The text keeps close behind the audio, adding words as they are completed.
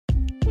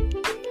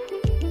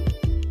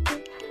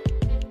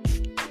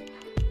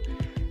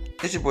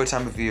It's your boy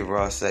Tommy V of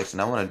Raw Sex,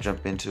 and I want to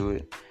jump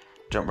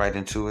right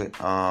into it.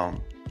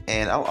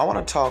 And I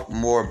want to talk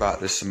more about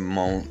the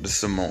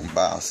Simone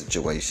Biles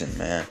situation,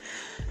 man,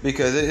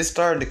 because it's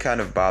starting to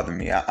kind of bother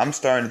me. I'm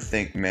starting to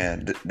think,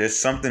 man, there's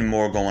something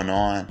more going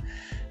on.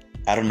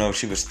 I don't know if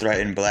she was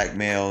threatened,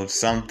 blackmailed,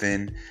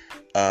 something,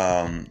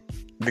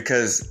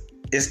 because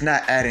it's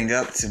not adding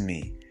up to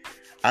me.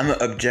 I'm an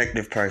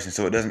objective person,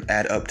 so it doesn't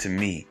add up to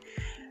me.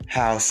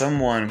 How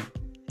someone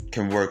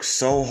can work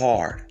so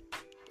hard,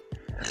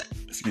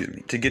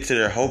 to get to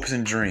their hopes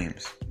and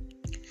dreams,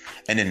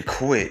 and then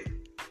quit,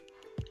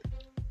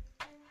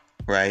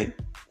 right?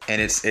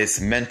 And it's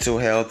mental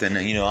health, and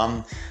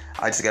I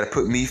just got to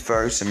put me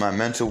first and my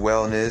mental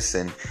wellness,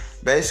 and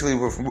basically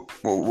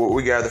what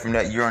we gather from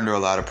that, you're under a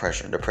lot of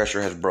pressure. The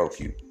pressure has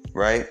broke you,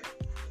 right?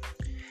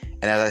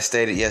 And as I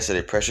stated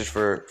yesterday, pressure's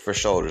for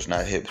shoulders,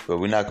 not hips. But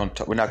we're not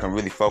gonna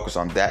really focus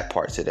on that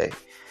part today,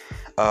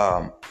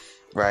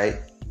 right?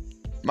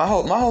 My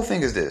whole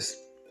thing is this,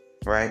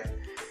 right?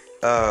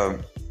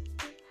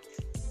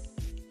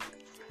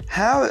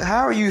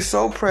 How are you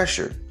so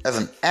pressured as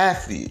an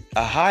athlete,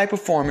 a high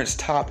performance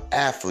top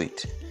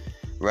athlete,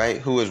 right?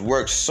 Who has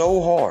worked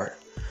so hard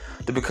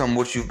to become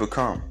what you've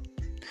become,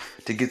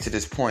 to get to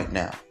this point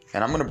now.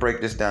 And I'm gonna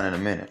break this down in a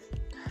minute.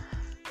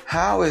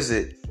 How is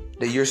it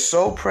that you're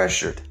so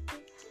pressured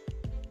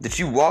that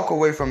you walk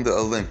away from the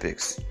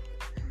Olympics?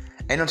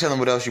 Ain't no telling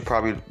what else you're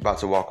probably about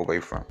to walk away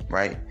from,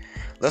 right?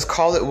 Let's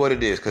call it what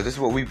it is, because this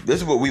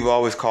is what we've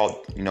always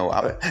called.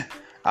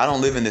 I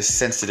don't live in this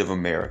sensitive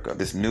America,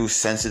 this new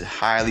sensitive,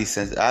 highly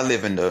sensitive. I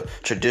live in the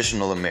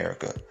traditional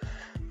America.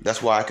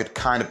 That's why I could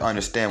kind of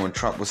understand when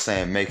Trump was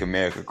saying "Make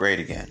America Great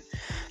Again,"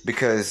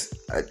 because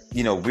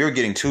we're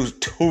getting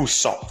too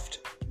soft,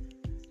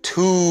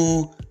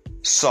 too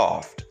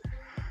soft.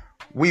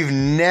 We've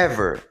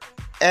never,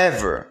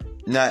 ever,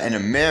 not in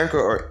America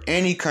or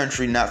any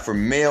country, not for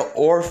male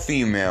or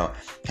female,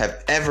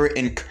 have ever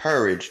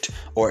encouraged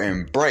or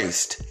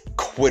embraced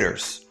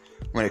quitters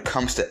when it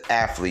comes to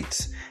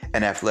athletes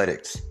and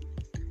athletics.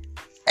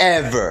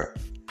 Ever.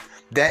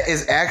 That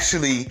is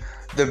actually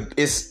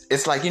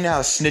it's like,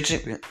 how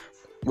snitching,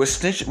 what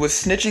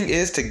snitching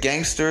is to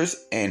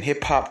gangsters and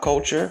hip hop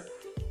culture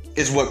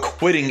is what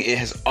quitting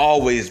has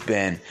always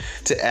been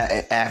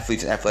to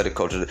athletes and athletic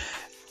culture.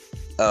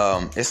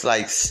 It's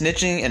like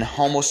snitching and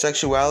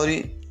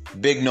homosexuality,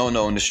 big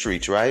no-no in the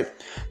streets, right?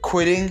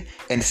 Quitting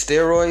and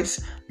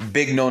steroids,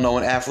 big no-no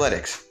in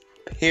athletics.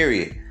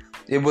 Period.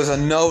 It was a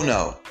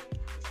no-no.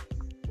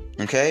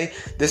 Okay?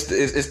 This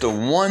is the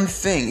one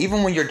thing,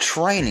 even when you're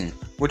training,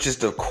 which is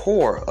the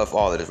core of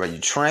all of this, right? You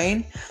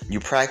train, you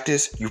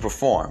practice, you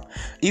perform.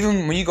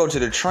 Even when you go to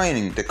the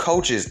training, the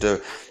coaches,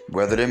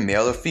 whether they're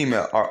male or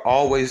female, are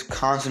always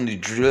constantly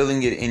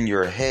drilling it in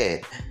your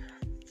head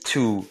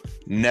to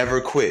never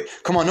quit.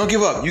 Come on, don't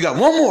give up. You got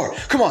one more.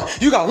 Come on,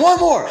 you got one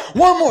more.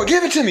 One more.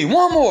 Give it to me.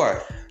 One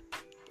more.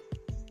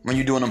 When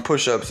you're doing them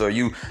push-ups, or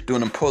you doing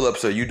them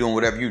pull-ups, or you doing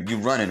whatever, you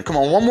running. Come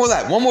on, one more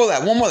lap.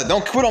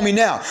 Don't quit on me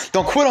now.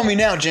 Don't quit on me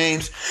now,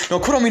 James.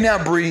 Don't quit on me now,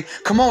 Bree.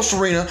 Come on,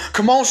 Serena.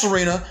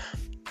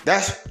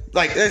 That's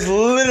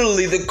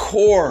literally the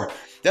core.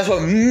 That's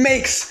what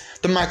makes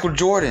the Michael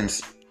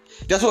Jordans.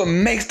 That's what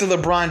makes the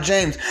LeBron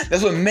James.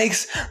 That's what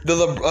makes the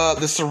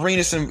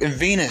Serenas and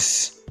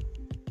Venus.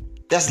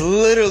 That's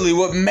literally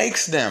what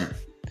makes them,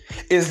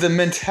 is the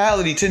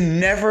mentality to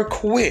never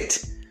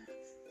quit.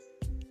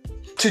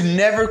 To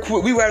never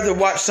quit. We rather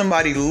watch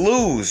somebody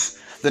lose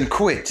than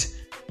quit.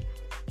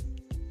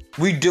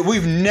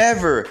 We've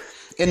never,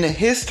 in the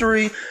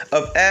history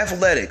of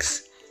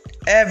athletics,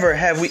 ever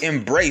have we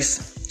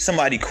embraced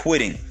somebody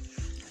quitting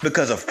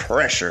because of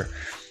pressure.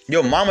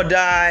 Your mama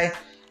died,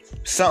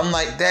 something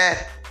like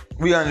that,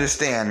 we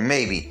understand,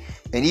 maybe.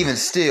 And even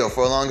still,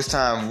 for the longest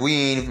time, we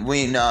ain't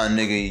nah,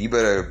 nigga, you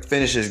better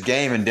finish this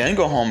game and then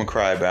go home and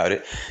cry about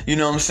it. You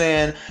know what I'm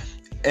saying?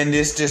 And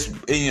it's just,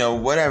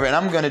 whatever. And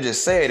I'm going to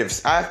just say it.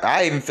 If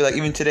I even feel like,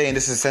 even today in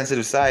this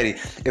insensitive society,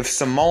 if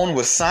Simone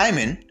was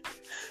Simon,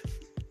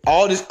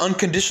 all this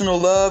unconditional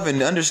love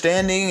and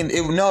understanding,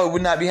 it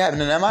would not be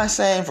happening. Am I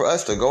saying for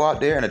us to go out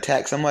there and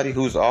attack somebody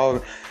who's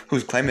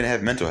claiming to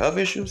have mental health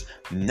issues?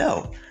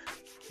 No.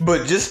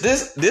 But just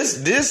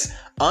this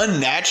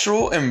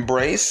unnatural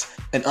embrace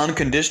and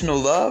unconditional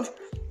love,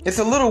 it's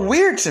a little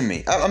weird to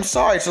me. I'm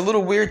sorry, it's a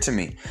little weird to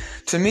me.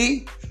 To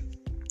me,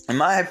 in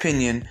my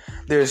opinion,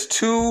 there's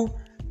two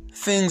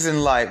things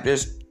in life.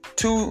 There's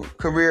two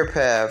career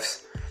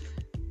paths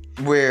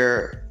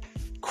where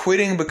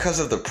quitting because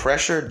of the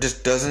pressure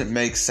just doesn't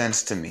make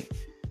sense to me.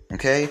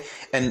 Okay?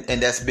 And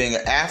that's being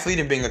an athlete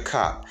and being a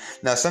cop.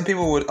 Now, some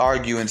people would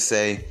argue and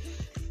say,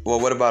 well,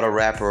 what about a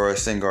rapper or a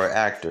singer or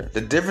actor?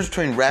 The difference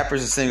between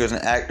rappers and singers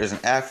and actors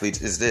and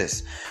athletes is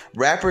this.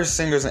 Rappers,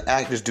 singers, and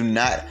actors do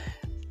not,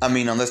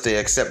 unless they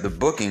accept the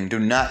booking, do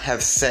not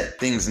have set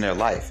things in their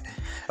life.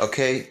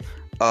 Okay?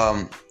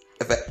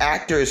 if an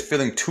actor is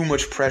feeling too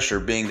much pressure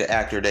being the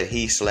actor that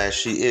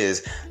he/she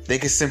is, they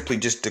can simply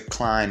just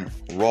decline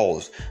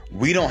roles.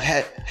 We don't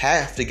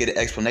have to get an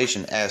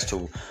explanation as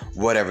to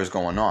whatever's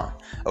going on.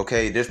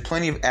 Okay, there's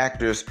plenty of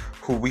actors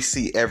who we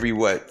see every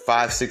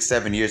 5, 6,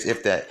 7 years,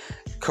 if that.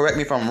 Correct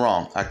me if I'm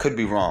wrong. I could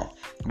be wrong.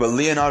 But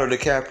Leonardo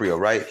DiCaprio,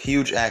 right?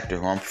 Huge actor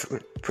who I'm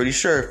pretty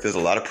sure feels a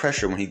lot of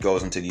pressure when he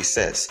goes into these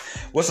sets.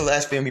 What's the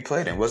last film he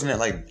played in? Wasn't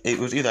it it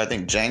was either, I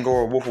think, Django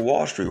or Wolf of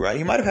Wall Street, right?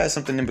 He might have had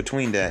something in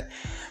between that.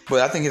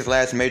 But I think his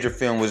last major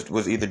film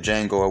was either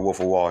Django or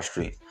Wolf of Wall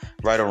Street.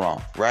 Right or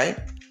wrong, right?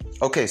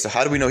 Okay, so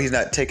how do we know he's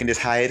not taking this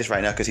hiatus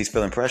right now because he's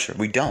feeling pressure?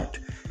 We don't.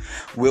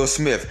 Will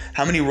Smith,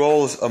 how many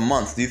roles a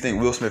month do you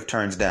think Will Smith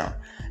turns down?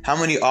 How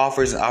many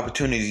offers and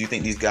opportunities do you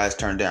think these guys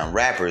turn down?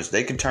 Rappers,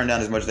 they can turn down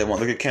as much as they want.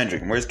 Look at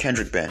Kendrick. Where's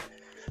Kendrick been?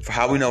 For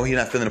how we know he's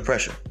not feeling the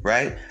pressure,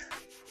 right?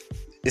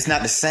 It's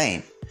not the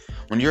same.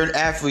 When you're an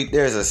athlete,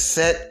 there's a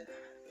set,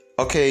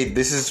 okay,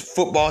 this is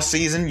football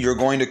season. You're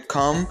going to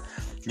come.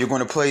 You're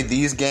going to play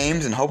these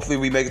games, and hopefully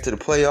we make it to the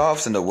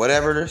playoffs and the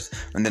whatever,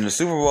 and then the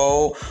Super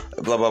Bowl,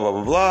 blah, blah, blah,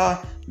 blah,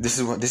 blah. This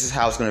is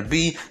how it's going to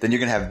be. Then you're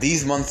going to have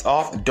these months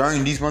off.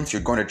 During these months,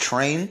 you're going to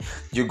train.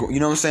 You know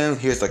what I'm saying?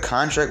 Here's the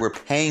contract. We're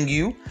paying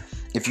you.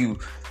 If you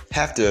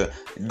have to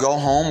go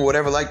home or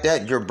whatever like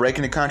that, you're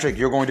breaking the contract.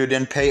 You're going to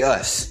then pay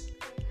us.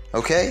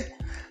 Okay?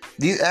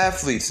 These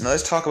athletes, now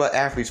let's talk about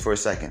athletes for a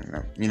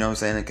second. You know what I'm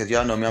saying? Because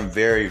y'all know me, I'm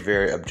very,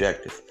 very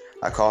objective.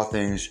 I call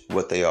things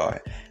what they are.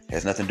 It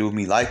has nothing to do with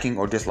me liking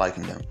or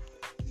disliking them.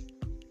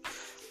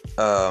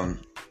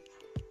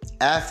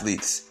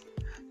 Athletes,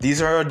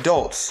 these are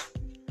adults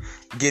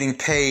getting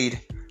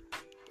paid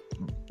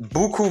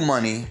buku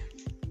money,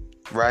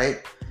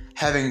 right?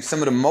 Having some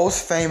of the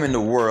most fame in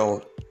the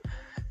world,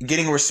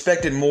 getting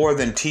respected more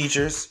than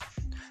teachers,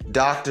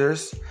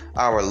 doctors,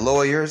 our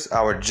lawyers,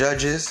 our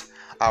judges,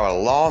 our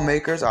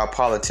lawmakers, our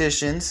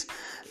politicians.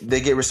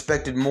 They get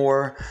respected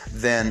more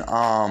than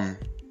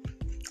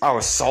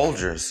our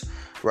soldiers,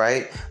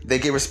 right? They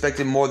get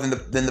respected more than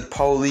the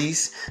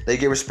police. They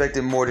get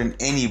respected more than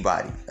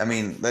anybody. I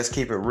mean, let's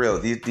keep it real.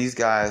 These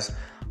guys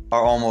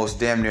are almost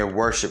damn near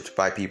worshipped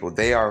by people.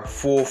 They are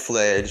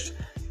full-fledged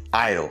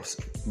idols,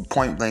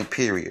 point blank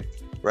period,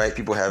 right?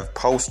 People have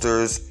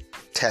posters,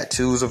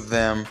 tattoos of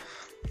them,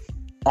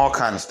 all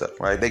kind of stuff,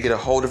 right? They get a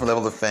whole different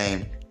level of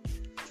fame.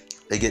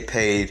 They get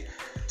paid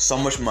so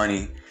much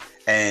money,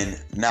 and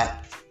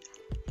not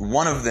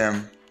one of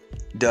them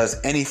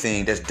does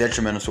anything that's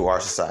detrimental to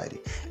our society.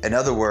 In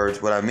other words,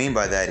 what I mean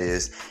by that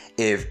is,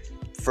 if,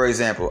 for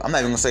example, I'm not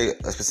even going to say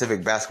a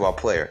specific basketball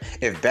player.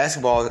 If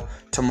basketball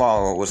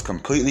tomorrow was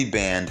completely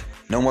banned,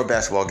 no more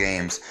basketball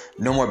games,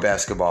 no more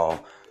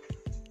basketball.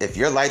 If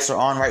your lights are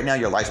on right now,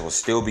 your lights will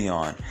still be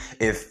on.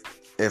 If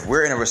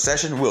we're in a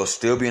recession, we'll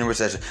still be in a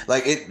recession.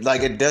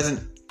 It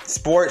doesn't.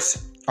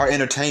 Sports are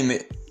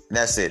entertainment.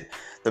 That's it.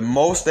 The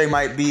most they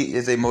might be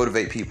is they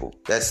motivate people.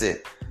 That's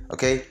it.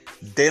 Okay?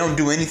 They don't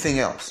do anything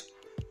else.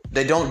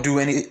 They don't do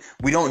any.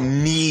 We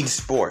don't need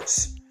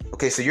sports.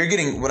 Okay, so you're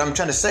getting, what I'm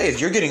trying to say is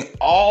you're getting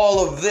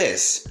all of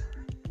this.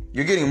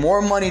 You're getting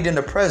more money than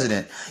the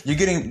president. You're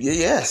getting,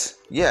 yes.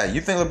 Yeah,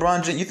 you think Joe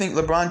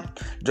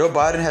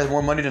Biden has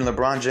more money than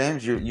LeBron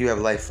James? You have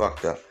life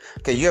fucked up.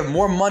 Okay, you have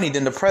more money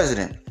than the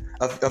president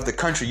of the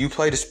country you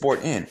play the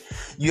sport in.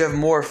 You have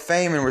more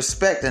fame and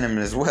respect than him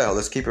as well.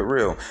 Let's keep it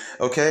real.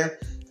 Okay?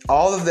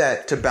 All of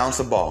that to bounce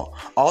a ball.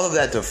 All of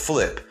that to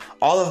flip.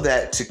 All of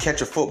that to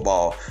catch a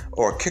football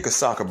or kick a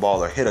soccer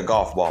ball or hit a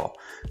golf ball.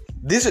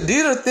 These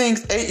are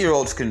things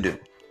 8-year-olds can do.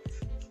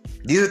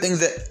 These are things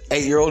that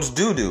 8-year-olds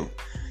do.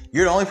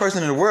 You're the only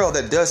person in the world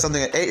that does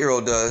something an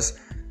 8-year-old does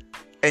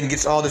and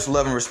gets all this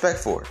love and respect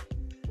for it.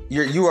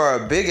 You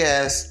are a big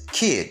ass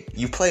kid.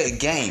 You play a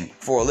game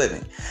for a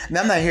living.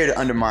 Now, I'm not here to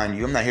undermine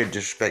you. I'm not here to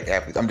disrespect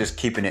athletes. I'm just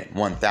keeping it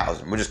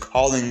 1,000. We're just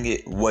calling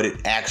it what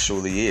it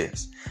actually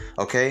is.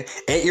 Okay?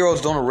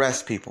 8-year-olds don't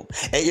arrest people.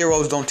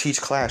 8-year-olds don't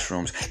teach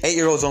classrooms.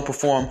 8-year-olds don't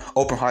perform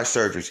open heart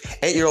surgeries.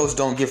 8-year-olds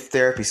don't give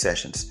therapy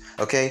sessions.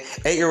 Okay?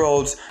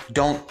 8-year-olds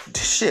don't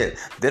shit.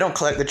 They don't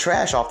collect the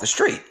trash off the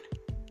street.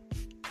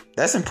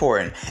 That's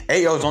important.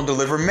 8-year-olds don't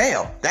deliver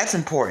mail. That's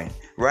important,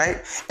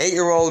 right?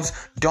 8-year-olds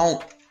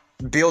don't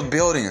build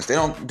buildings. They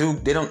don't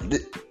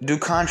do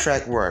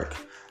contract work.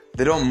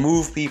 They don't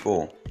move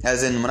people.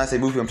 As in, when I say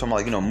move people, I'm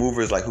talking about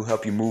movers, like who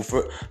help you move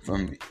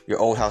from your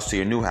old house to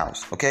your new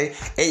house. Okay?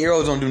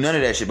 8-year-olds don't do none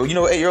of that shit. But you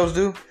know what 8-year-olds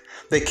do?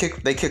 They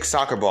kick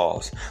soccer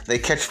balls. They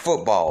catch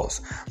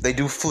footballs. They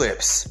do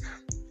flips.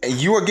 And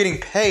you are getting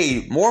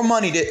paid more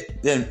money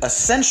than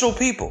essential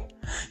people.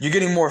 You're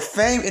getting more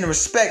fame and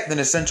respect than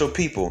essential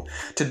people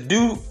to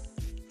do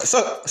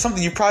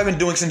something you've probably been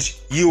doing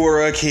since you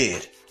were a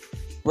kid.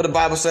 What the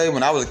Bible say?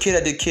 When I was a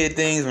kid, I did kid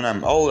things. When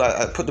I'm old,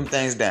 I put them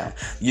things down.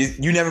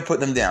 You never put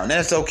them down.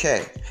 That's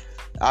okay.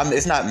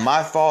 It's not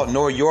my fault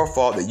nor your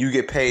fault that you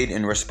get paid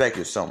and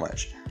respected so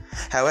much.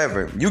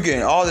 However, you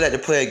getting all of that to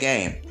play a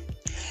game.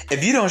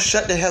 If you don't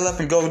shut the hell up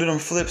and go do them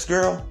flips,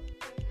 girl.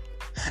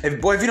 If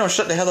you don't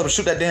shut the hell up and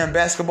shoot that damn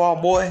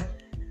basketball, boy.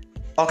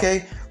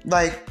 Okay?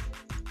 I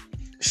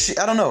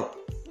don't know.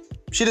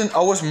 She didn't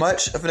owe us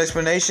much of an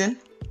explanation,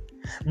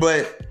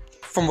 but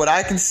from what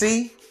I can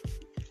see,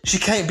 she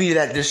can't be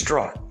that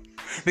distraught.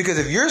 Because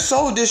if you're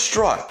so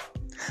distraught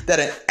that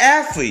an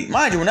athlete,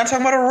 mind you, we're not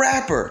talking about a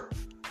rapper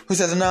who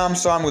says, no, I'm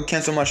sorry, I'm going to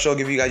cancel my show,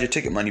 give you guys your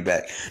ticket money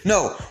back.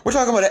 No, we're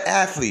talking about an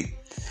athlete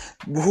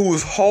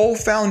whose whole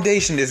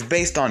foundation is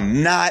based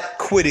on not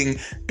quitting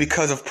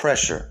because of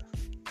pressure,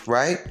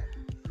 right?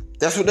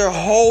 That's what their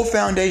whole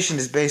foundation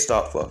is based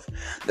off of.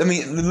 I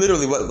mean,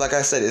 literally, like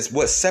I said, it's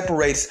what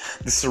separates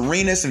the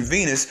Serenas and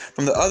Venus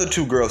from the other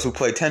two girls who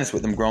played tennis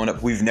with them growing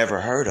up we've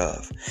never heard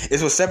of.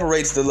 It's what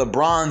separates the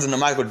LeBrons and the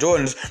Michael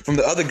Jordans from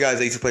the other guys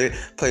they used to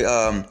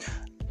play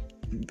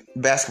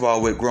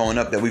basketball with growing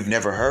up that we've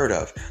never heard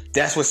of.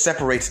 That's what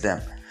separates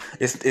them.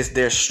 It's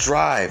their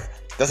strive.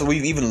 That's what we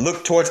even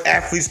look towards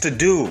athletes to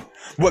do.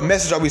 What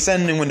message are we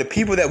sending when the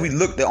people that we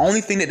look, the only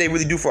thing that they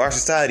really do for our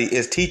society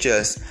is teach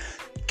us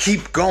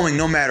keep going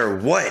no matter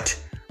what,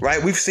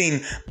 right? We've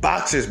seen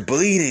boxers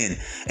bleeding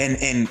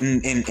and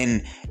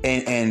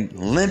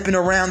limping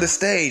around the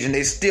stage, and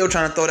they still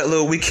trying to throw that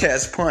little weak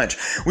ass punch.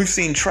 We've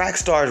seen track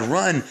stars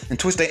run and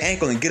twist their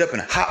ankle and get up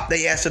and hop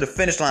their ass to the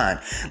finish line.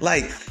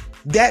 Like,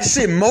 that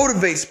shit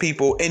motivates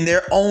people in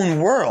their own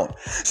world.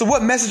 So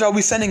what message are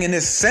we sending in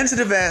this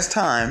sensitive ass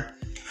time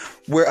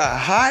where a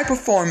high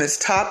performance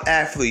top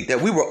athlete that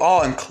we were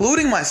all,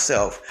 including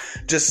myself,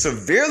 just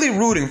severely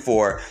rooting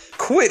for,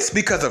 quits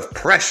because of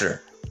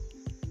pressure?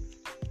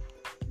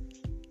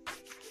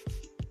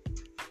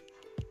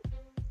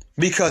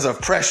 Because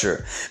of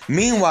pressure.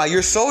 Meanwhile,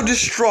 you're so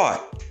distraught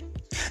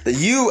that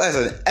you as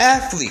an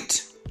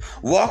athlete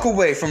walk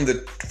away from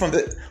the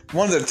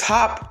one of the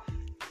top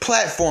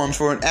platforms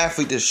for an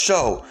athlete to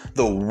show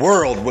the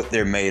world what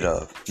they're made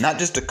of. Not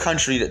just the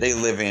country that they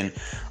live in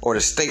or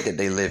the state that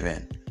they live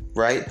in,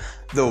 right?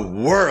 The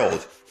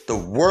world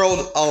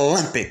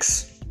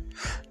Olympics.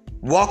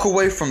 Walk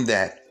away from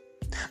that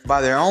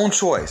by their own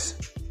choice,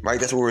 right?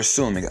 That's what we're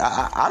assuming.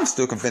 I'm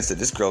still convinced that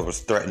this girl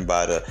was threatened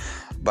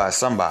by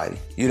somebody.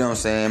 You know what I'm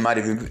saying? It might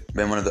have even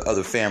been one of the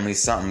other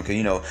families, something. Because,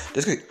 you know,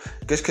 just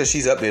because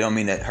she's up there don't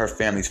mean that her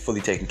family's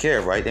fully taken care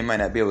of, right? They might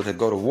not be able to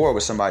go to war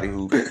with somebody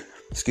who,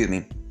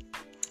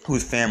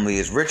 whose family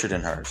is richer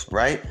than hers,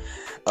 right?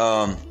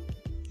 But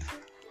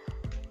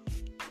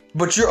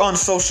you're on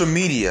social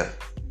media.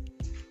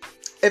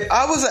 If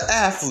I was an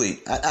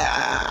athlete,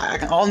 I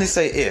can only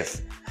say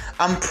if.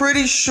 I'm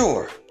pretty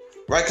sure,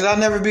 right? Because I'll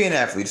never be an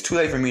athlete. It's too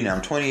late for me now.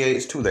 I'm 28.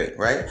 It's too late,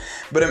 right?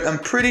 But I'm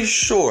pretty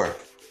sure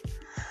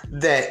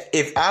that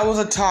if I was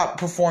a top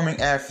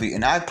performing athlete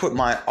and I put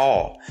my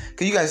all,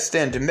 because you guys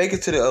stand to make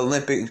it to the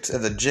Olympics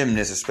as a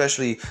gymnast,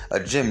 especially a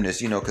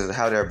gymnast, you know, because of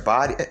how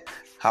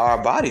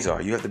our bodies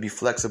are. You have to be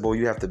flexible.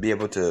 You have to be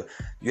able to,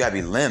 you got to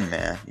be limb,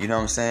 man. You know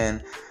what I'm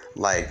saying?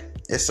 Like,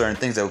 it's certain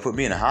things that would put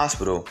me in a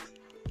hospital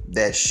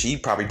that she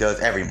probably does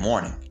every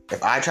morning.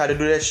 If I try to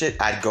do that shit,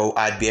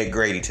 I'd be at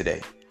Grady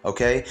today.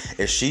 Okay?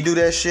 If she do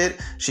that shit,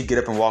 she'd get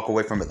up and walk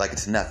away from it like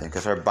it's nothing,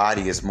 because her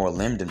body is more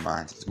limb than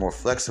mine. It's more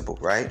flexible,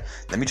 right?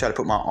 Let me try to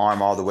put my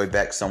arm all the way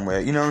back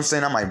somewhere. You know what I'm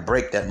saying? I might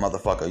break that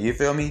motherfucker. You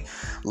feel me?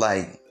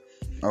 Like,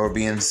 or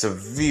be in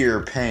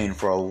severe pain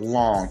for a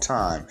long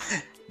time.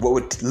 What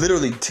would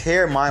literally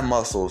tear my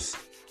muscles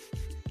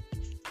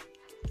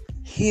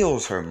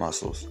heals her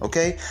muscles,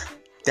 okay?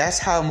 That's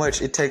how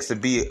much it takes to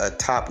be a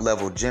top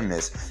level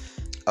gymnast.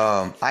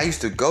 I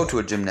used to go to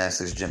a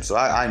gymnastics gym, so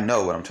I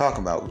know what I'm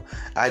talking about.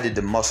 I did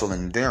the muscle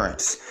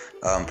endurance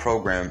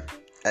program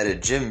at a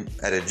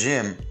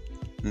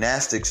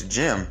gymnastics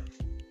gym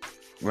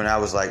when I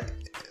was like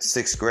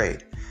 6th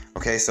grade.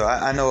 Okay, so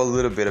I know a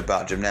little bit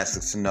about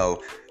gymnastics to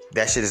know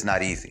that shit is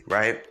not easy,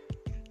 right?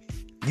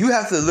 You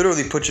have to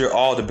literally put your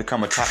all to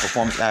become a top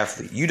performance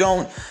athlete. You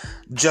don't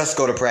just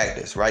go to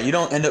practice, right? You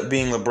don't end up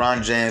being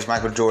LeBron James,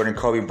 Michael Jordan,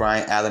 Kobe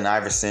Bryant, Allen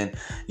Iverson,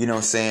 you know what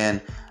I'm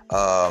saying?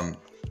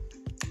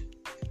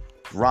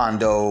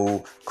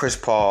 Rondo, Chris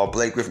Paul,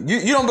 Blake Griffin.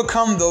 You don't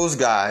become those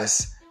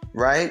guys,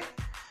 right?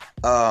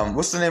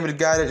 What's the name of the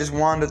guy that just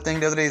won the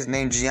thing the other day? His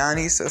name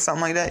Giannis or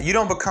something like that. You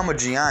don't become a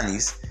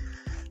Giannis,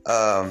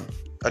 a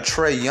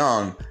Trae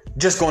Young,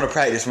 just going to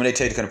practice when they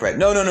tell you to come to practice.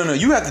 No.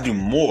 You have to do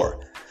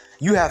more.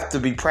 You have to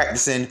be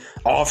practicing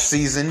off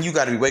season. You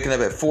got to be waking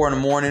up at 4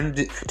 a.m,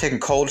 taking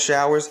cold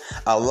showers,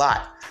 a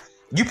lot.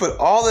 You put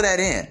all of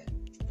that in.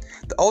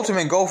 The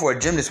ultimate goal for a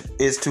gymnast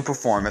is to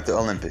perform at the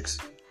Olympics.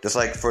 Just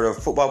like for the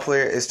football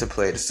player is to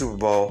play at the Super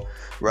Bowl,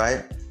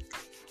 right?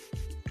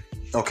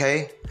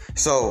 Okay?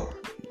 So,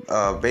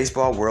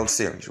 baseball World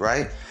Series,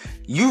 right?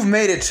 You've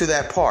made it to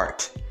that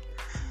part.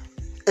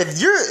 If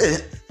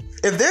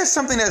there's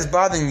something that's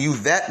bothering you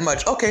that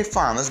much, okay,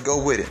 fine, let's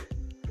go with it.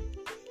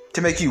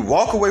 To make you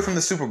walk away from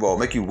the Super Bowl,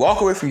 make you walk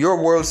away from your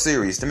World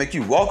Series, to make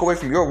you walk away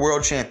from your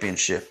World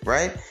Championship,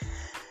 right?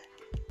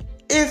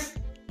 If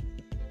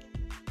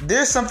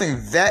there's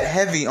something that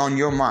heavy on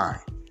your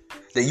mind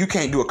that you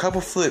can't do a couple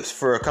flips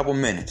for a couple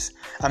minutes.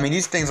 I mean,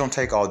 these things don't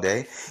take all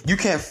day. You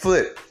can't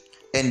flip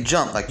and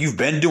jump like you've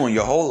been doing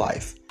your whole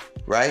life,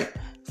 right?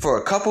 For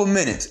a couple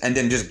minutes and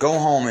then just go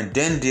home and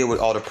then deal with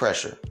all the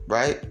pressure,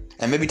 right?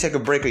 And maybe take a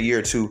break a year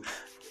or two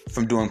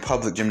from doing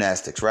public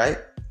gymnastics, right?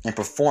 And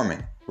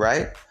performing,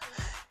 right?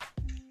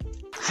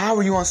 How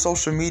are you on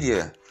social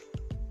media?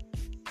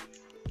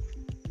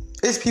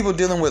 It's people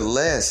dealing with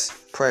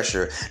less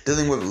pressure,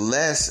 dealing with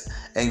less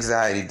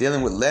anxiety,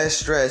 dealing with less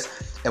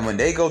stress. And when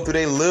they go through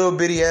their little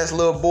bitty ass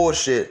little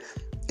bullshit,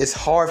 it's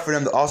hard for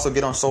them to also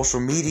get on social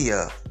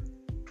media,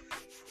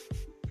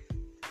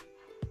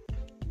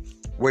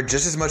 where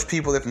just as much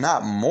people, if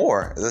not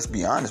more, let's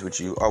be honest with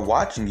you, are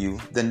watching you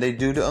than they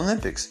do the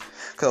Olympics.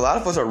 Because a lot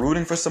of us are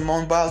rooting for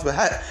Simone Biles, but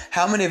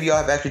how many of y'all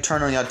have actually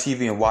turned on your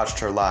TV and watched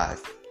her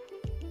live?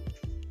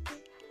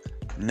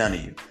 None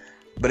of you.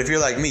 But if you're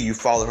like me, you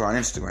follow her on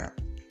Instagram.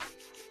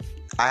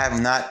 I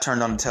have not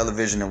turned on the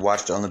television and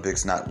watched the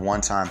Olympics not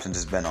one time since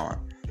it's been on.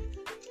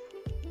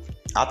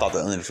 I thought the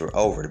Olympics were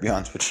over, to be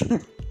honest with you.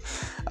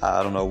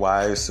 I don't know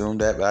why I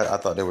assumed that, but I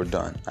thought they were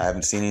done. I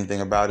haven't seen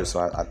anything about it, so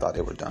I thought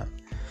they were done.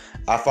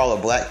 I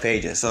follow black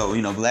pages. So,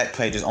 black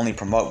pages only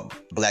promote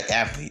black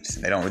athletes.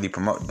 They don't really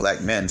promote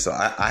black men. So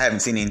I haven't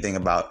seen anything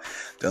about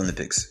the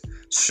Olympics.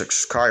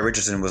 Sha'Carri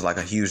Richardson was like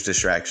a huge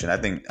distraction. I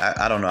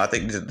don't know. I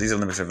think these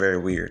Olympics are very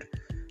weird.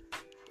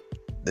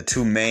 The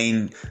two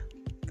main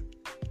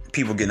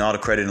people getting all the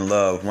credit and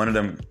love, one of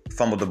them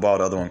fumbled the ball,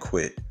 the other one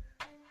quit.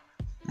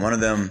 One of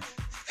them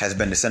has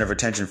been the center of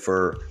attention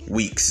for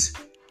weeks.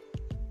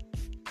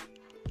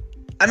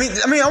 I mean,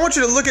 I want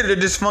you to look at the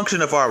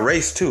dysfunction of our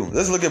race too.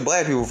 Let's look at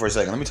black people for a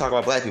second. Let me talk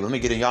about black people. Let me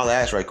get in y'all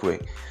ass right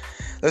quick.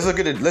 Let's look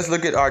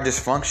at our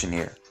dysfunction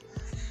here.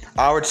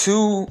 Our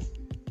two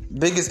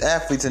biggest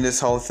athletes in this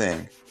whole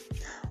thing.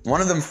 One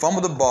of them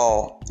fumbled the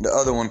ball, the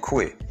other one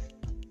quit.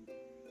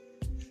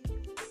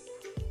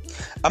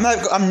 I'm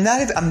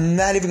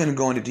not even going to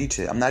go into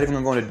detail. I'm not even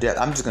going to go into depth.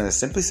 I'm just going to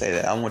simply say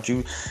that I want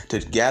you to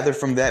gather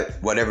from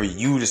that whatever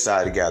you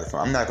decide to gather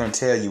from. I'm not going to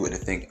tell you what to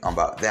think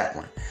about that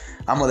one.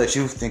 I'm going to let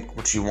you think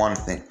what you want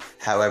to think,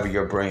 however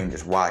your brain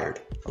is wired.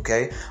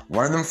 Okay?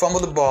 One of them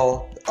fumbled the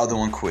ball, the other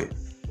one quit.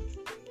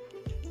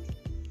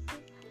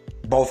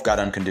 Both got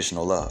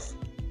unconditional love.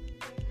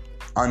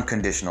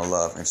 Unconditional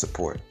love and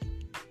support.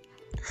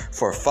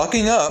 For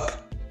fucking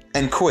up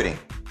and quitting.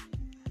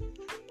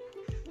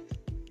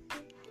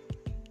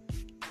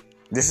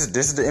 This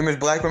is the image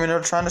black women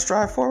are trying to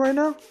strive for right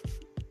now?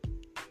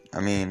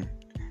 I mean,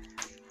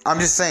 I'm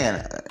just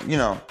saying, I'm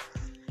going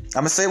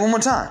to say it one more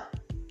time.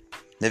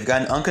 They've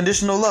gotten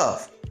unconditional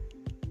love.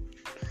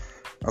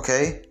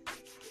 Okay?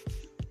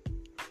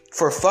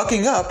 For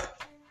fucking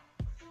up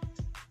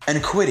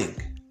and quitting.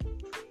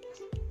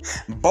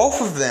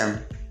 Both of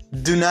them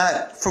do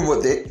not, this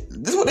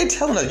is what they're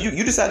telling us.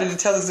 You decided to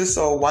tell us this,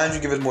 so why don't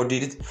you give us more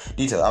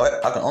detail?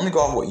 I can only go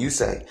off what you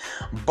say.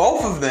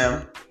 Both of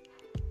them,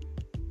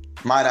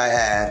 might I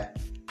add,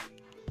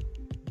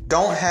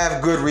 don't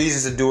have good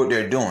reasons to do what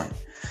they're doing.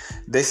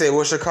 They say,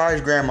 well,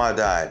 Sha'Carri's grandma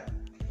died.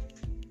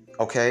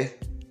 Okay?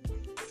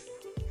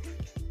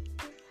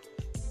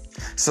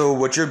 So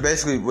what you're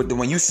basically,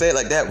 when you say it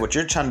like that, what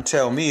you're trying to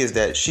tell me is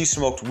that she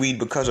smoked weed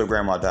because her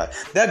grandma died.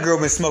 That girl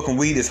been smoking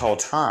weed this whole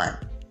time.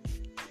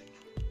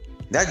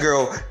 That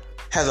girl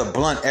has a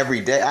blunt every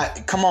day.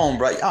 Come on,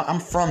 bro. I'm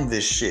from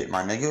this shit,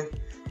 my nigga.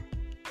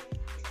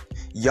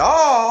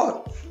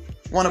 Y'all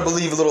want to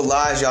believe little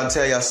lies y'all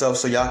tell yourself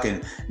so y'all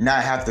can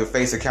not have to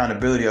face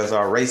accountability as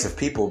our race of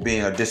people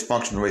being a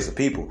dysfunctional race of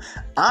people.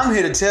 I'm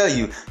here to tell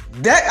you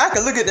that I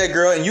can look at that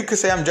girl and you can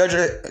say I'm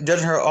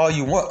judging her all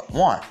you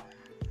want.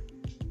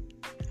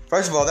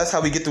 First of all, that's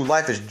how we get through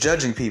life, is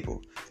judging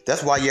people.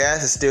 That's why your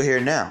ass is still here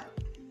now.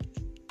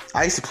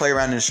 I used to play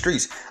around in the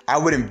streets. I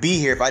wouldn't be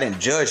here if I didn't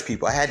judge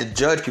people. I had to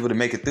judge people to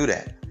make it through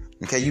that.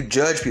 Okay, you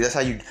judge people. That's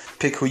how you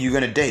pick who you're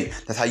going to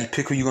date. That's how you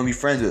pick who you're going to be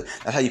friends with.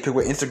 That's how you pick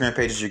what Instagram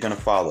pages you're going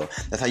to follow.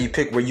 That's how you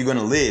pick where you're going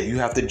to live. You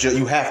have to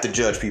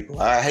judge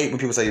people. I hate when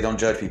people say you don't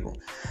judge people.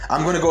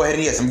 I'm going to go ahead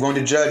and I'm going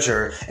to judge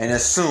her and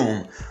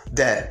assume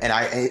that, and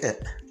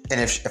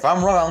if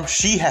I'm wrong,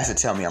 she has to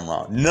tell me I'm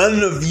wrong.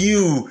 None of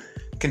you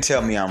can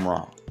tell me I'm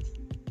wrong.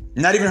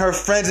 Not even her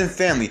friends and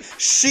family.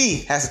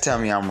 She has to tell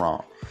me I'm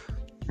wrong.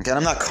 Okay,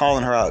 I'm not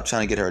calling her out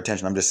trying to get her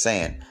attention. I'm just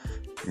saying,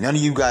 none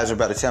of you guys are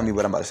about to tell me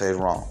what I'm about to say is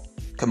wrong.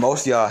 Because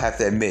most of y'all have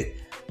to admit,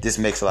 this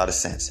makes a lot of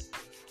sense.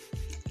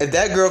 If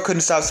that girl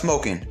couldn't stop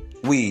smoking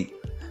weed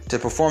to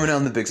perform in the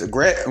Olympics,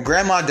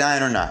 grandma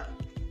dying or not,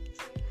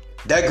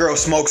 that girl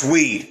smokes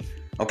weed.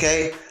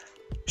 Okay?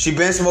 She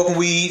been smoking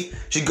weed.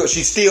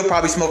 She's still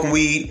probably smoking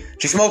weed.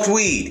 She smokes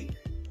weed.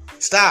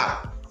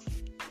 Stop.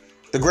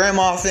 The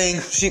grandma thing,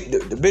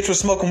 the bitch was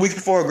smoking weed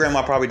before her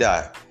grandma probably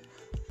died.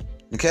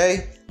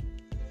 Okay?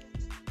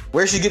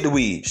 Where'd she get the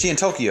weed? She in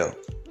Tokyo.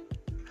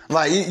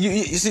 Like,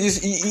 you see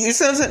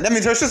what I'm saying? That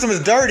means her system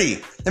is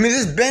dirty. That means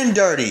it's been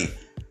dirty.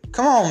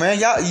 Come on, man.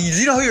 Y'all,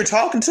 you know who you're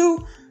talking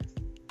to?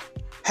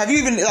 Have you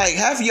even,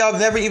 half of y'all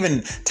have never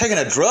even taken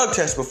a drug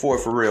test before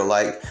for real?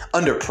 Like,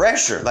 under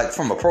pressure. Like,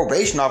 from a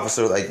probation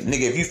officer. Like,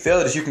 nigga, if you fail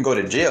this, you can go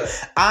to jail.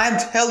 I'm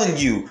telling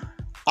you,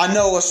 I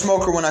know a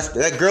smoker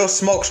that girl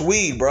smokes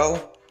weed,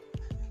 bro.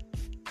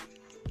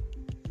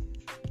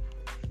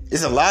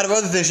 There's a lot of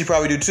other things she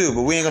probably do too,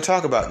 but we ain't gonna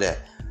talk about that.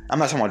 I'm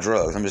not talking about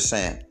drugs, I'm just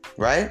saying,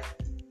 right?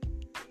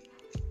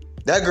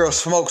 That girl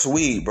smokes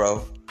weed,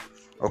 bro.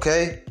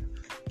 Okay?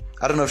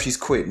 I don't know if she's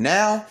quit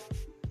now,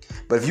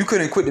 but if you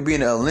couldn't quit to be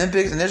in the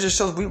Olympics, and there's just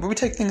shows we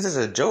take things as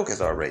a joke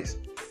as our race.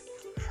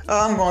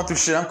 Oh, I'm going through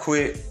shit. I'm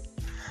quit.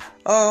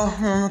 Oh,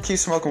 I'm gonna keep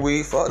smoking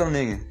weed. Fuck them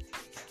niggas.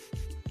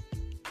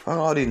 Fuck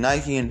all these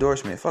Nike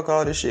endorsements. Fuck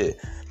all this shit.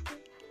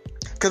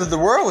 Because if the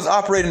world was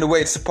operating the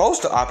way it's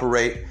supposed to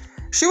operate,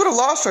 she would have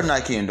lost her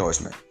Nike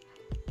endorsement.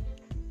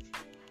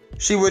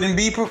 She wouldn't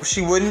be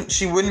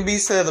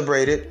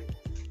celebrated.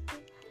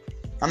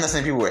 I'm not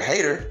saying people would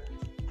hate her,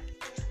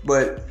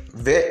 but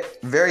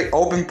very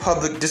open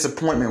public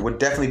disappointment would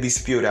definitely be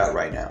spewed out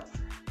right now.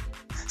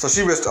 So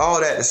she risked all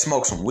that to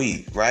smoke some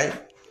weed, right?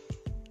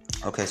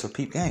 Okay, so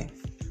peep game.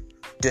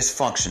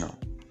 Dysfunctional.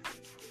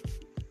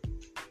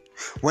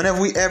 When have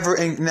we ever,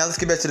 now let's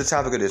get back to the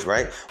topic of this,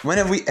 right? When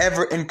have we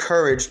ever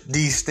encouraged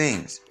these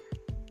things?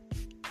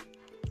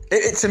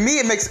 To me,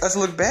 it makes us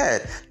look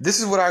bad. This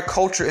is what our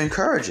culture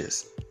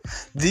encourages.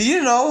 Do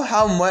you know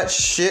how much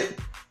shit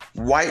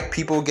white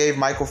people gave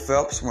Michael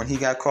Phelps when he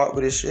got caught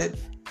with his shit?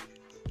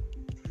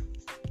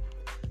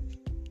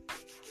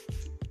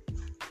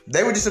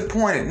 They were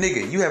disappointed.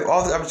 Nigga, you have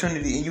all the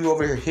opportunity and you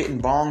over here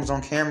hitting bongs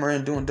on camera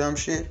and doing dumb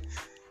shit.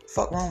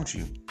 Fuck wrong with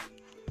you?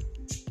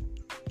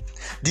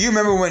 Do you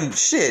remember when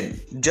Justin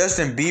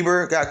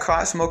Bieber got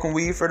caught smoking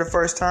weed for the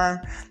first time?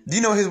 Do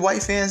you know what his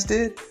white fans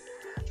did?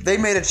 They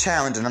made a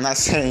challenge, and I'm not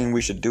saying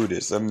we should do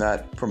this. I'm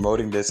not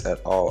promoting this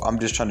at all. I'm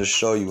just trying to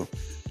show you.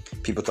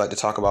 People like to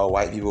talk about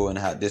white people and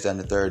how this and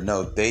the third.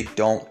 No, they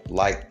don't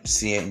like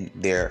seeing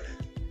their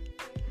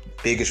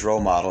biggest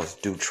role models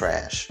do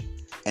trash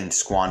and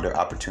squander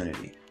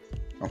opportunity.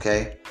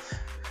 Okay?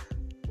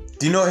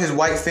 Do you know what his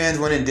white fans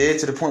went and did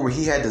to the point where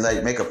he had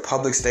to make a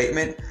public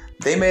statement?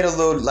 They made a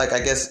little, a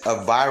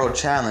viral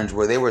challenge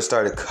where they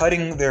started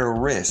cutting their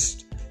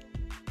wrist,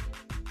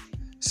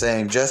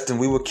 saying, Justin,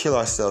 we will kill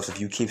ourselves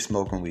if you keep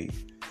smoking weed.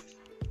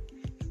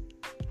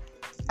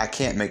 I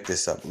can't make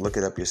this up. Look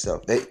it up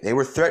yourself. They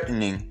were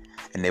threatening,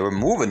 and they were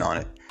moving on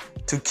it,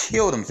 to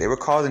kill them. They were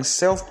causing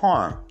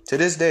self-harm. To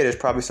this day, there's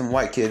probably some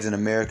white kids in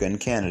America and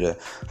Canada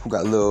who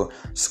got little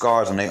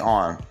scars on their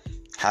arm.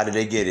 How did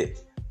they get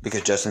it?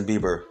 Because Justin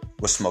Bieber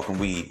was smoking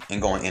weed and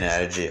going in and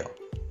out of jail.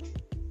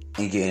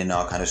 And getting in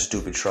all kind of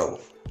stupid trouble.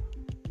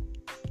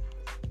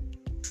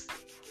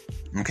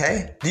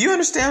 Okay? Do you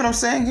understand what I'm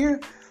saying here?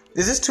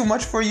 Is this too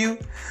much for you?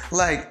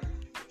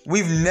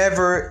 We've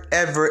never,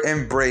 ever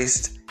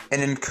embraced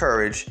and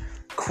encouraged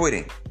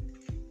quitting.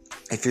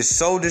 If you're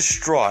so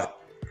distraught,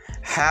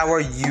 how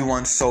are you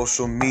on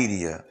social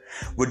media?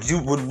 Would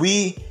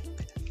we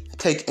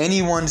take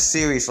anyone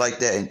serious like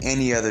that in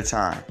any other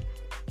time?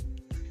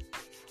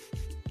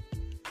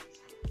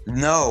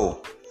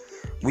 No.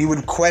 We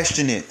would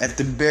question it at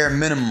the bare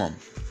minimum.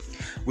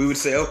 We would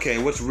say, okay,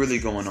 what's really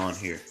going on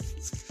here?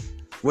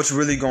 What's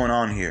really going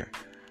on here?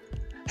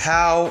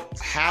 How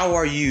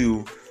are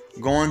you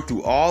going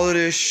through all of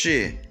this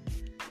shit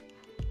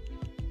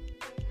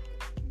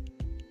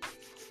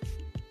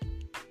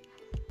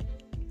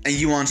and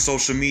you on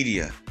social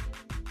media?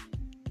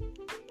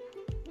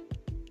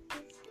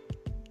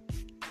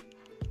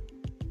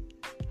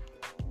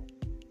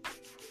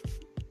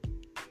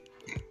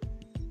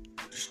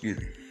 Excuse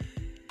me.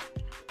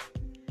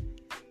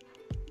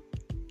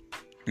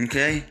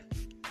 Okay?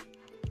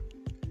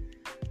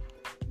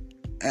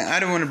 I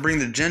don't want to bring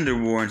the gender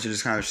war into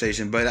this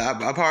conversation, but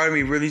a part of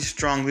me really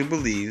strongly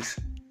believes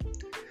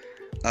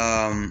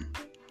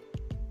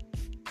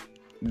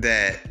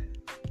that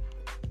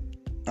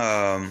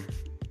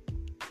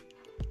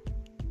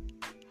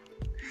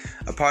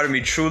a part of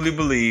me truly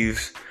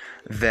believes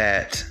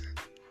that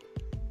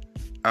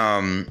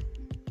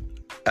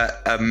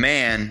a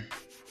man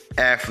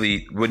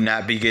athlete would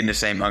not be getting the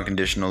same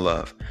unconditional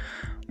love.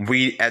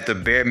 We, at the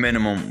bare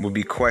minimum, would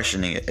be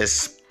questioning it,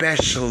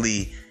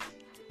 especially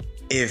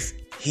if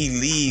he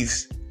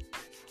leaves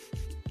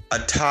a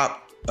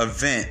top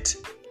event,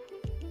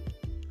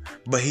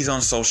 but he's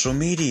on social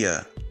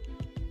media,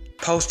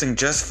 posting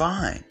just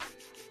fine.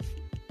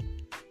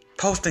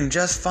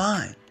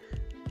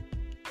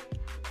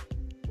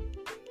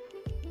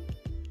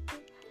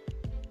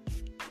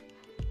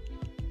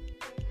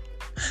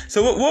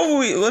 So what would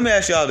we, let me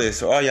ask y'all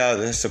this, all y'all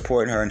that's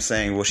supporting her and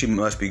saying, well, she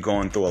must be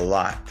going through a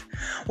lot.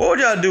 What would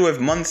y'all do if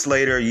months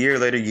later, years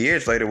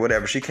later,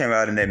 whatever, she came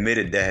out and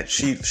admitted that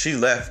she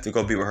left to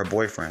go be with her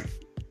boyfriend?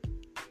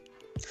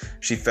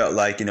 She felt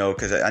like,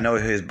 because I know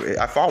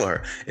I follow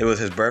her. It was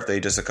his birthday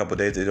just a couple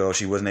days ago.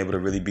 She wasn't able to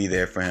really be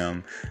there for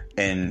him.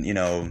 And,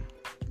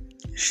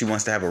 she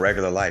wants to have a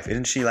regular life.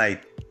 Isn't she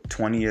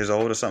 20 years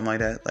old or something like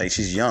that?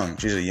 She's young.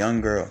 She's a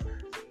young girl.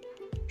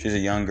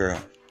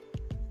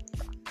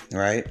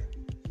 Right?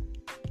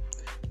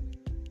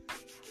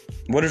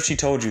 What if she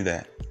told you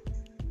that?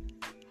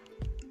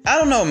 I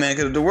don't know, man,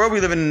 because the world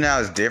we live in now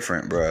is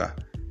different, bruh.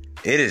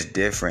 It is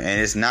different, and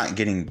it's not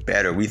getting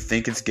better. We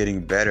think it's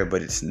getting better,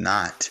 but it's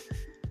not.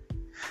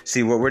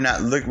 See, what we're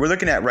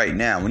looking at right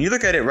now. When you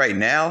look at it right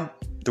now,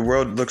 the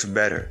world looks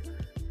better.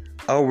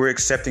 Oh, we're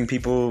accepting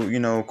people,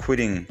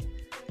 quitting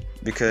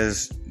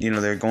because,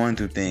 they're going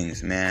through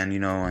things, man,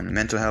 and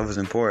mental health is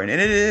important.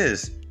 And it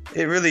is.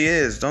 It really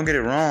is. Don't get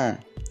it wrong.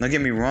 Don't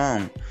get me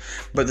wrong.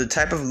 But the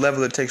type of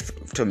level it takes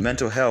to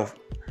mental health,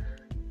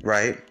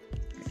 right?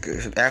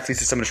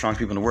 Athletes are some of the strongest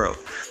people in the world.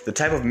 The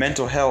type of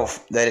mental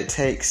health that it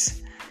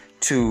takes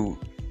to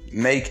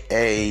make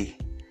a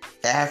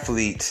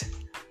athlete,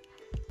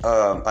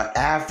 a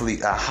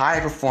high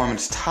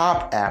performance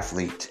top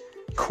athlete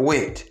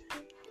quit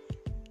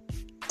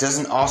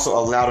doesn't also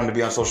allow them to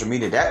be on social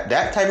media.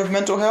 That type of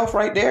mental health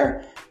right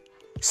there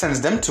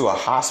sends them to a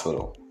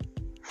hospital.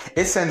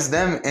 It sends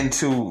them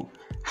into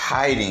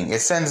hiding.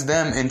 It sends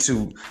them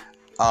into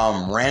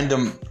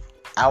random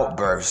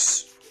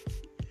outbursts.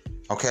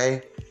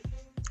 Okay?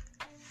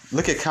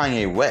 Look at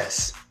Kanye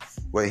West,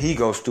 what he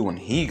goes through when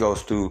he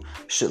goes through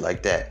shit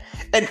like that.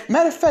 And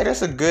matter of fact,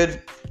 that's a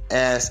good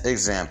ass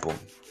example.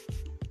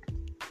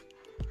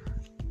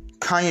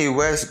 Kanye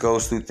West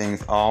goes through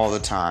things all the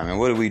time. And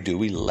what do?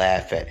 We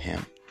laugh at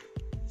him.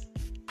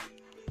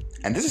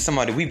 And this is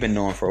somebody we've been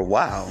knowing for a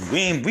while.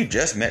 We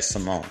just met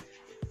Simone.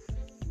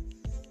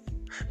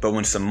 But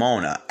when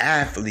Simone, an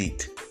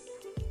athlete,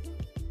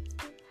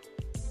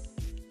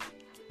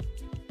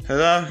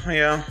 says,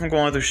 yeah, I'm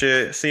going through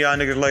shit. See y'all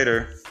niggas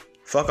later.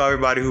 Fuck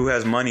everybody who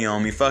has money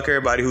on me. Fuck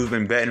everybody who's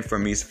been betting for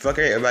me. Fuck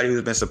everybody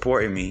who's been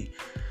supporting me.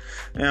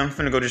 Yeah, I'm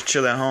finna go just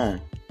chill at home.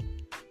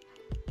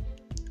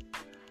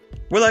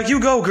 We're like,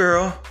 you go,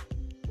 girl.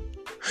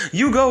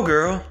 You go,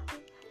 girl.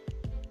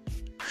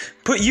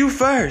 Put you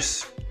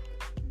first.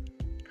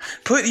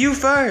 Put you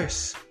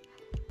first.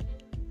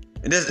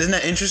 Isn't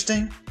that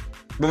interesting?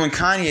 But when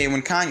Kanye,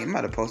 I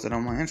might have posted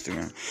on my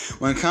Instagram.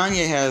 When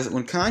Kanye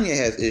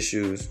has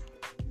issues,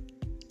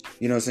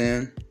 you know what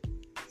I'm saying?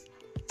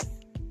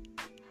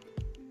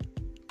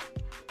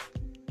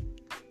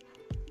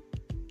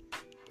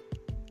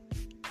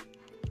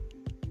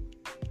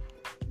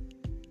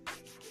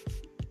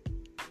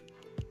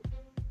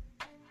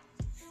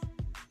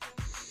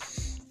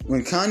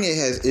 When Kanye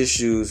has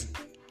issues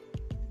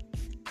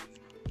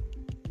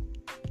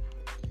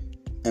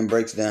and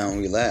breaks down,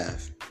 we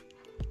laugh.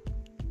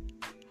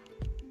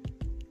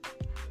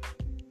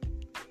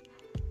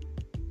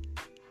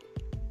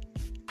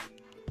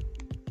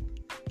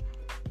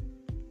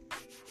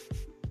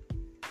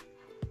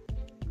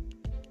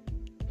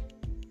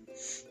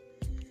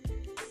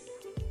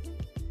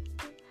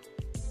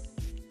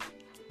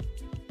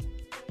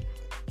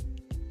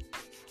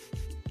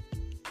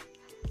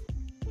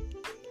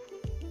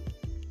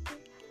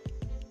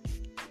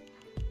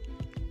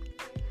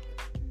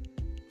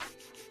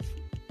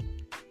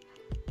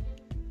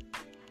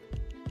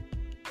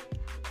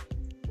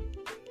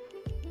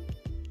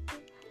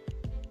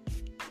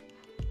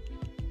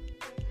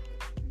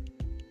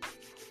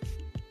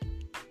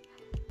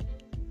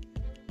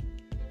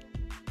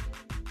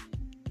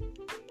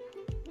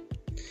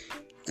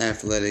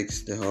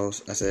 Athletics, the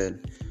host, I said,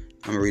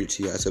 I'm gonna read it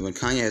to you. I said, when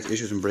Kanye has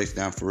issues and breaks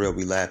down for real,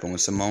 we laugh. And when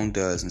Simone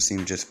does and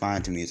seems just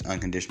fine to me, it's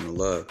unconditional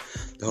love.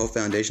 The whole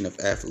foundation of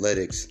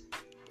athletics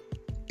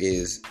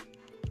is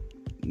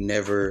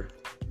never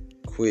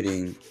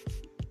quitting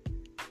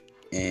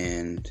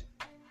and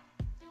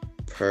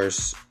how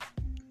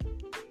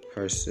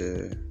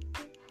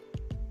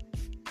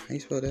you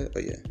spell that? Oh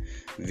yeah,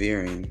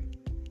 veering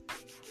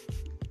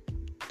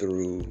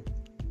through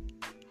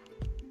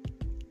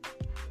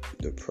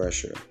the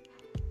pressure.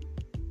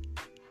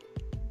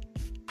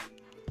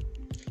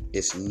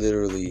 It's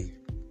literally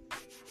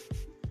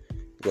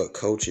what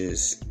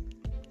coaches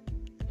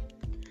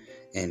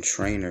and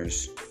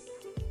trainers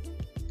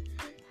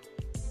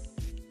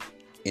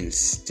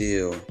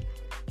instill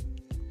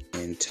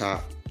in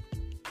top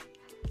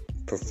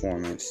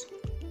performance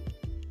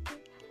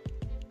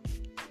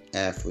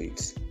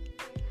athletes.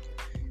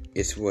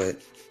 It's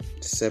what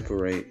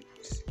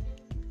separates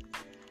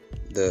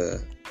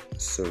the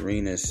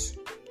Serenas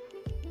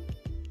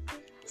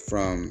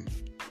from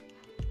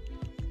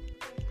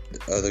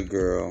the other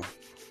girl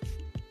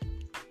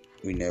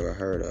we never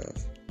heard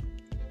of.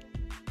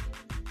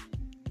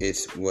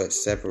 It's what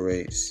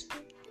separates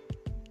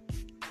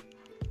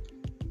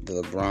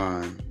the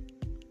LeBron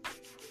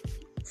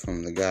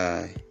from the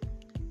guy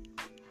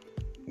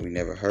we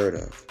never heard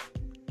of.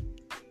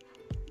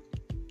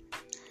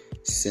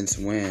 Since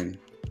when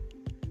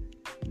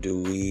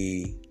do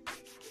we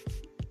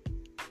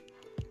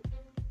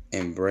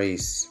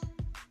embrace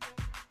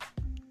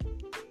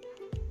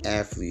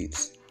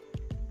athletes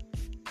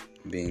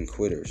being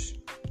quitters?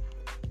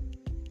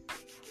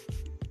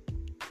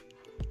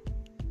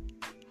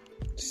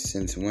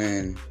 Since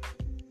when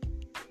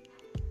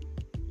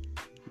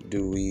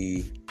do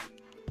we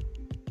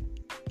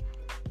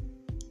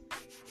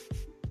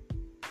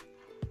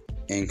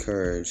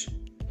encourage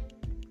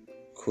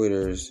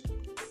quitters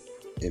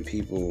and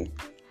people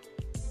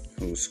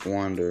who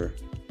squander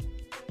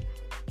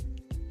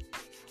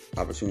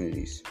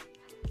opportunities?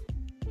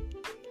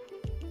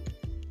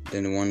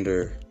 Then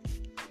wonder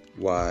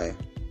why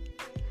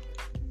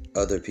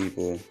other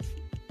people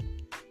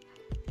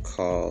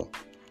call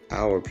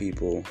our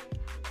people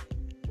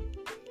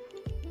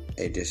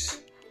a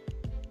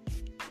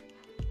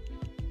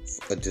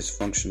a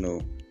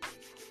dysfunctional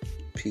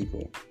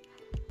people.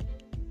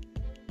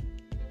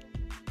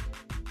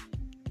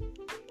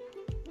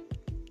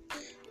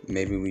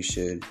 Maybe we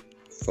should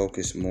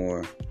focus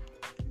more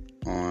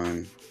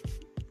on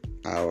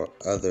our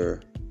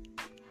other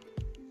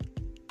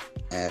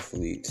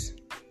athletes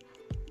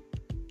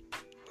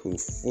who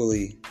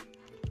fully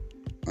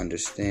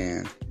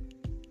understand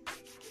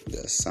the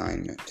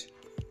assignment.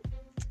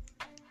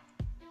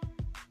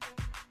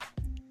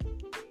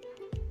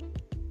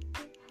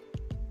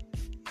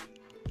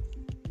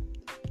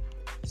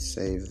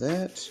 Save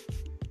that.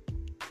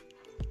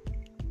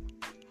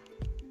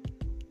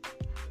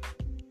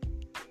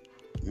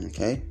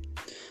 Okay.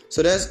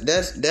 So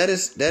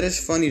that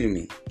is funny to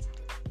me.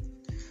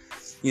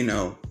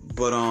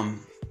 But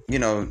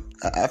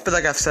I feel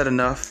like I've said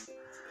enough.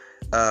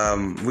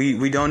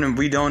 We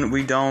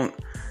don't.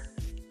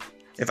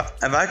 If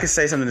I could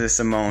say something to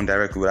Simone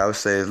directly, what I would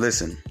say is,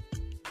 listen,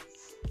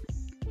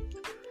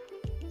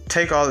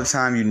 take all the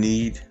time you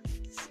need.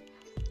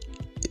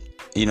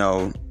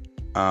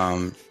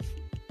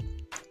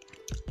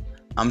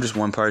 I'm just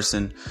one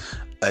person.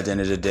 At the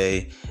end of the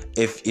day,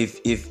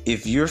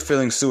 if you're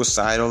feeling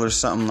suicidal or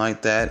something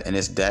like that, and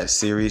it's that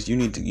serious, you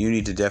need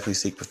to definitely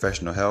seek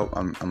professional help.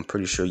 I'm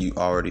pretty sure you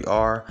already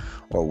are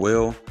or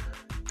will.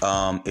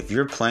 If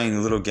you're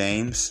playing little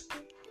games,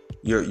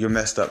 you're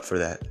messed up for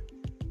that.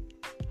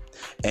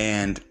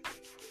 And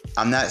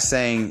I'm not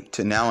saying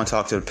to now and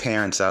talk to the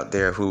parents out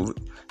there who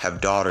have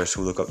daughters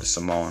who look up to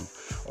Simone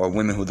or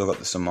women who look up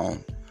to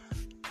Simone.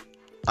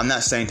 I'm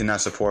not saying to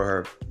not support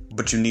her,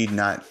 but you need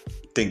not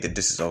think that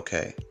this is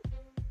okay.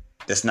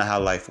 That's not how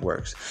life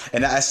works.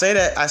 And I say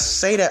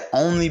that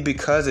only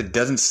because it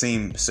doesn't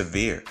seem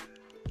severe.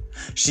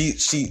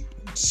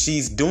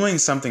 She's doing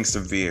something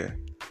severe.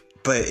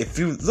 But if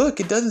you look,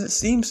 it doesn't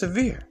seem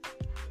severe.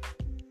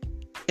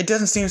 It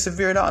doesn't seem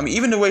severe at all. I mean,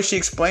 even the way she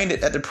explained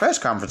it at the press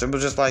conference, it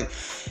was just like,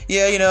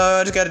 yeah,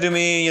 I just got to do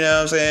me, you know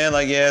what I'm saying?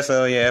 Like, yeah,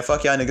 so yeah,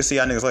 fuck y'all niggas, see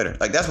y'all niggas later.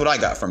 Like, that's what I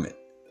got from it.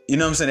 You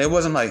know what I'm saying? It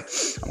wasn't like,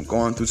 I'm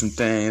going through some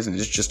things and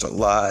it's just a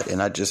lot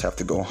and I just have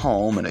to go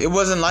home. And it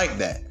wasn't like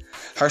that.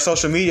 Her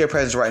social media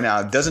presence right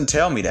now doesn't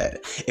tell me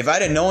that. If I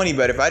didn't know any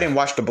better, if I didn't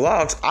watch the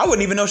blogs, I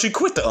wouldn't even know she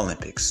quit the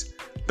Olympics.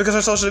 Because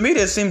her social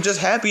media seemed just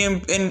happy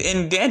and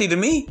dandy to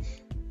me.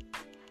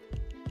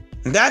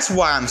 That's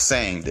why I'm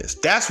saying this.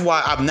 That's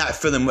why I'm not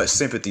feeling much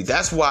sympathy.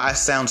 That's why I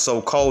sound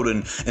so cold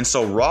and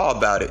so raw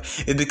about it.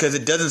 It's because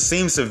it doesn't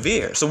seem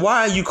severe. So why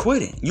are you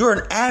quitting? You're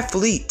an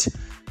athlete.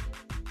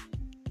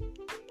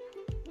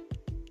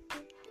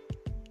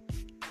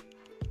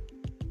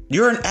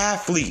 You're an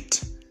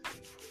athlete.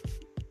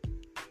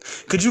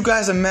 Could you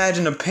guys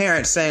imagine a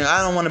parent saying,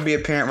 I don't want to be a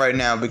parent right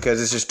now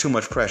because it's just too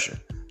much pressure?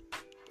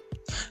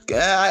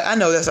 I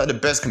know that's not the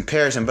best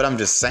comparison, but I'm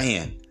just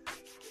saying.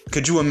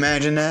 Could you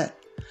imagine that?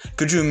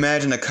 Could you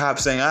imagine a cop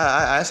saying,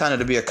 I signed up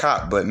to be a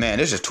cop, but man,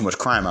 there's just too much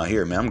crime out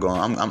here, man.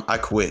 I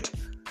quit.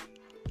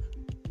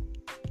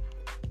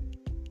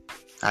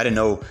 I didn't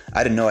know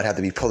I'd have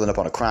to be pulling up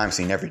on a crime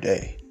scene every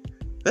day.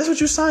 That's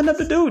what you signed up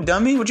to do,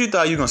 dummy. What you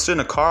thought you were gonna sit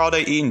in a car all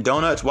day eating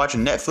donuts,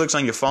 watching Netflix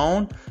on your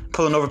phone,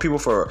 pulling over people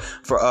for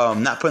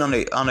not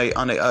putting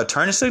on a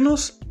turning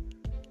signals?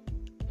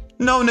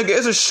 No, nigga,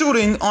 it's a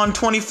shooting on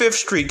 25th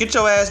Street. Get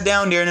your ass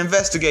down there and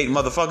investigate,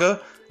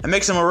 motherfucker, and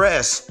make some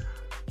arrests.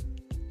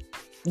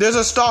 There's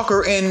a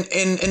stalker in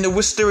the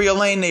Wisteria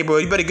Lane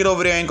neighborhood. You better get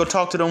over there and go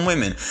talk to them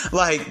women.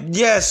 Like,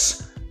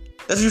 yes,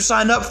 that's what you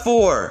signed up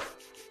for.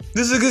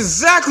 This is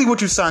exactly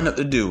what you signed up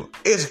to do.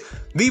 Is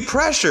be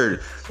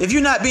pressured. If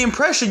you're not being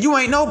pressured, you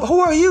ain't no. Who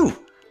are you?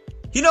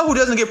 You know who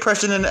doesn't get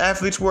pressured in the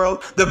athlete's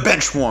world? The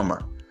bench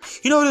warmer.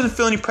 You know who doesn't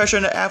feel any pressure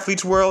in the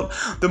athlete's world?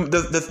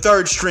 The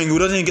third string who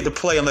doesn't even get to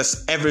play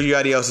unless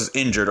everybody else is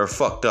injured or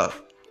fucked up.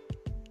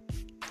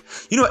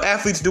 You know what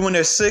athletes do when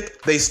they're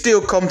sick? They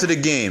still come to the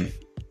game.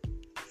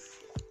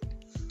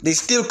 They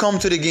still come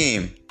to the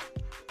game.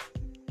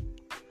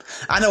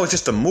 I know it's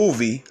just a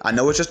movie.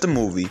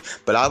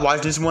 But I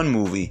watched this one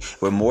movie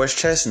with Morris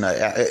Chestnut.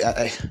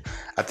 I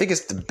think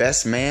it's The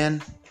Best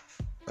Man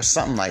or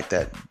something like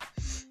that.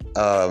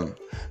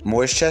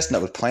 Morris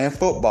Chestnut was playing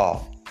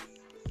football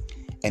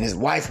and his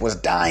wife was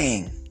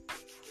dying,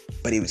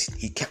 but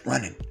he kept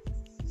running.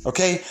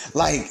 Okay,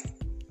 like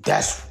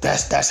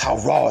that's how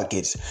raw it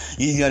gets.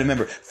 You gotta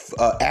remember,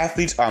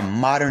 athletes are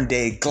modern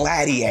day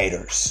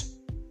gladiators.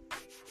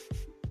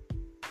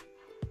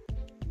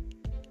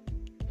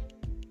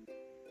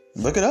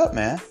 Look it up,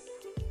 man.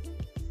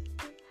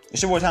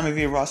 It's your boy Tommy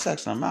V, Raw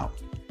Sex, and I'm out.